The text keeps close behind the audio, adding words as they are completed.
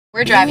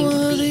We're driving to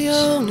the beach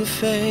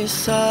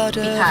because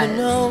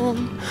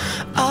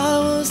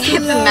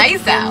it's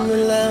nice out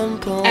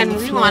and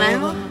we want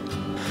to,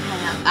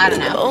 I don't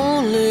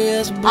know,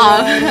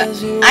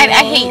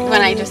 I hate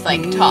when I just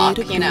like talk,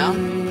 you know.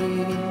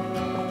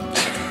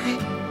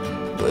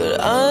 But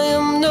I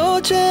am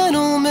no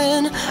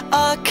gentleman,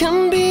 I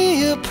can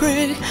be a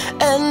prick,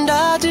 and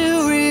I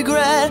do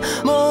regret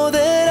more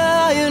that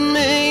I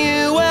admit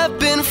you have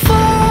been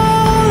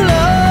followed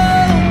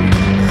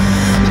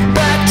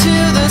back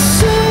to the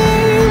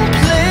same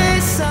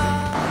place.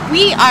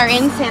 We are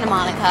in Santa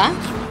Monica.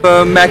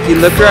 Mackie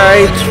looked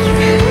right.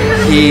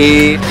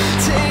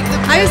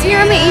 I was here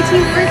on my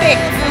 18th birthday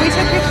and we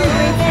took pictures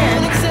right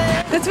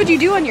there. That's what you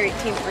do on your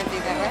 18th birthday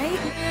though, right?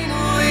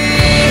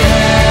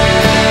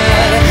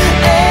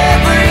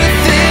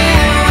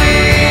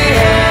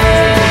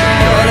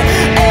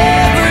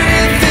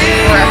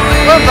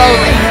 We're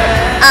bowling.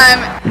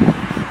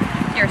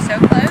 You're so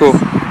close. Cool.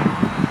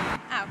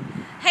 Oh.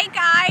 Hey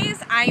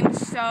guys, I'm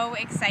so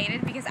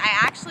excited because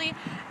I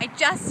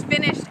just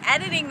finished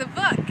editing the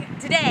book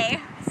today.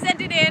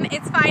 Sent it in.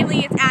 It's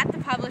at the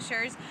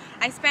publishers.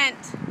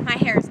 My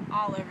hair's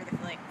all over the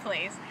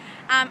place.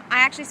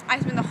 I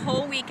spent the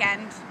whole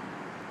weekend,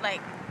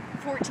 like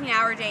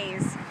 14-hour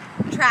days,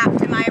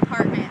 trapped in my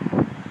apartment,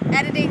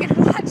 editing and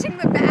watching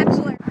The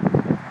Bachelor.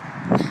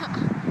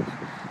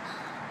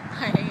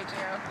 I hate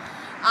you.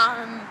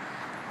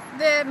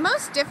 The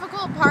most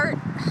difficult part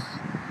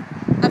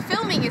of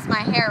filming is my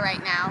hair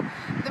right now.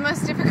 The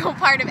most difficult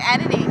part of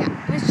editing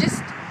was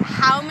just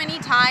how many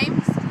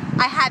times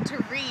I had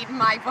to read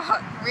my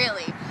book,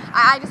 really.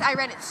 I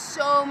read it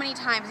so many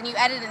times, and you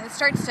edit it and it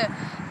starts to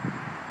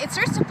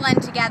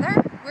blend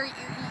together where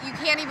you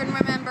can't even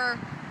remember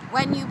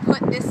when you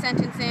put this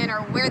sentence in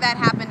or where that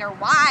happened or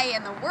why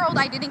in the world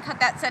I didn't cut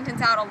that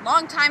sentence out a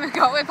long time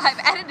ago if I've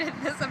edited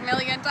this a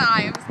million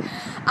times.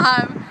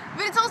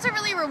 But it's also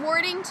really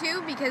rewarding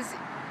too because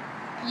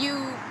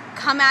you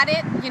come at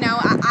it, you know,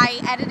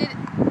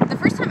 the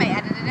first time I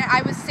edited it,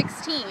 I was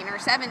 16 or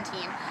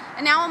 17,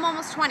 and now I'm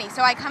almost 20,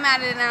 so I come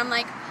at it and I'm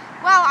like,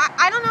 well,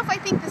 I don't know if I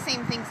think the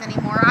same things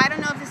anymore. I don't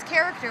know if this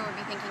character would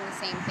be thinking the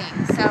same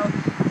thing. So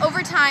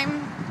over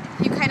time,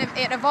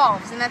 it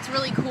evolves, and that's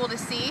really cool to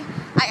see.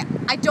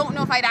 I don't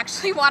know if I'd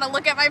actually want to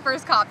look at my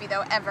first copy,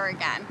 though, ever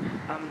again.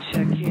 I'm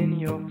checking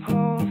your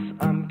pulse,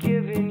 I'm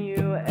giving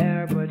you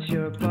air, but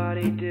your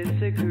body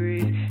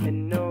disagrees,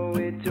 and no,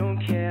 it don't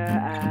care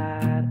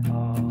at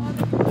all.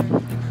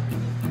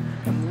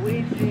 I'm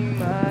wasting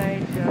my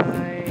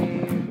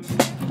time.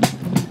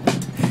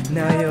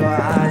 Now your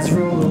eyes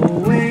roll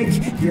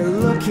awake, you're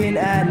looking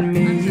at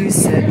me. You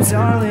said,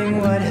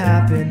 darling, what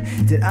happened?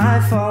 Did I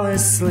fall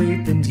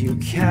asleep and you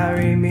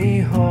carry me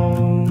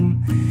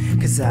home?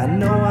 'Cause I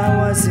know I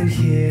wasn't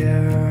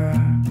here.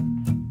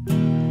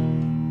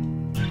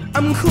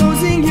 I'm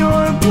closing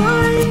your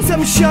blinds,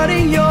 I'm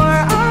shutting your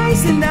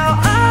eyes, and now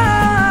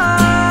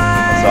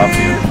I'm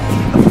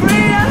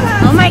afraid I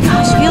have. Oh my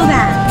gosh, feel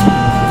that.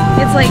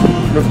 It's like,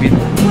 pretty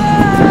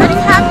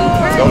happy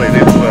birthday. Don't they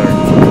do sweater?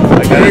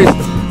 Like that is.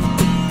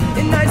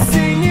 And I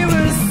sing you a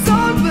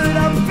song, but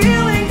I'm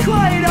feeling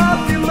quite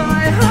off in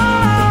my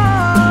heart.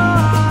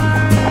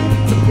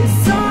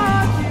 It's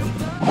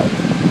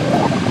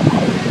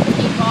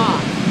Keep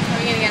off. Are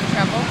we gonna get in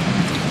trouble?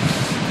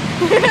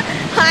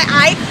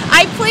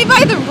 I play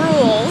by the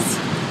rules.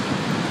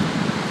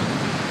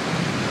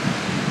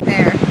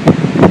 There.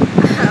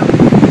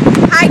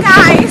 Hi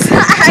guys.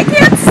 I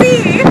can't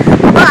see,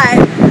 but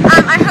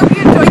I hope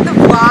you enjoyed the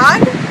vlog.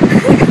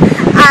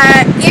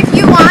 If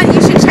you want,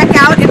 you should check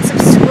out and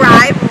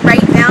subscribe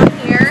right down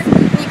here.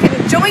 You can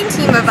join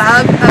Team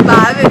Above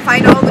and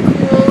find all the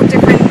cool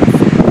different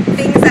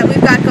things that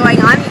we've got going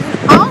on. You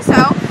can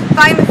also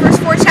find the first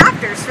 4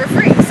 chapters for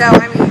free. So,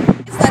 I mean,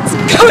 let's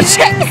go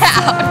check it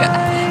out.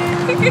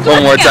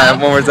 One more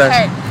time. All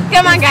right.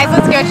 Come on, guys,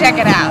 let's go check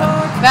it out.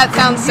 That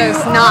sounds so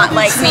not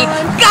like me.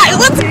 Guys,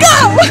 let's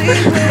go!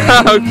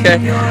 Okay,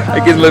 I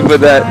can live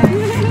with that.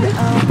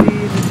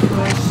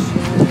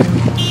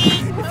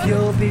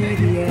 You'll be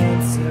the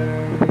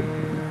answer.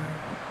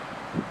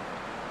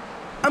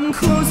 I'm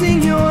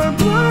closing your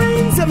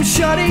blinds, I'm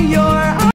shutting your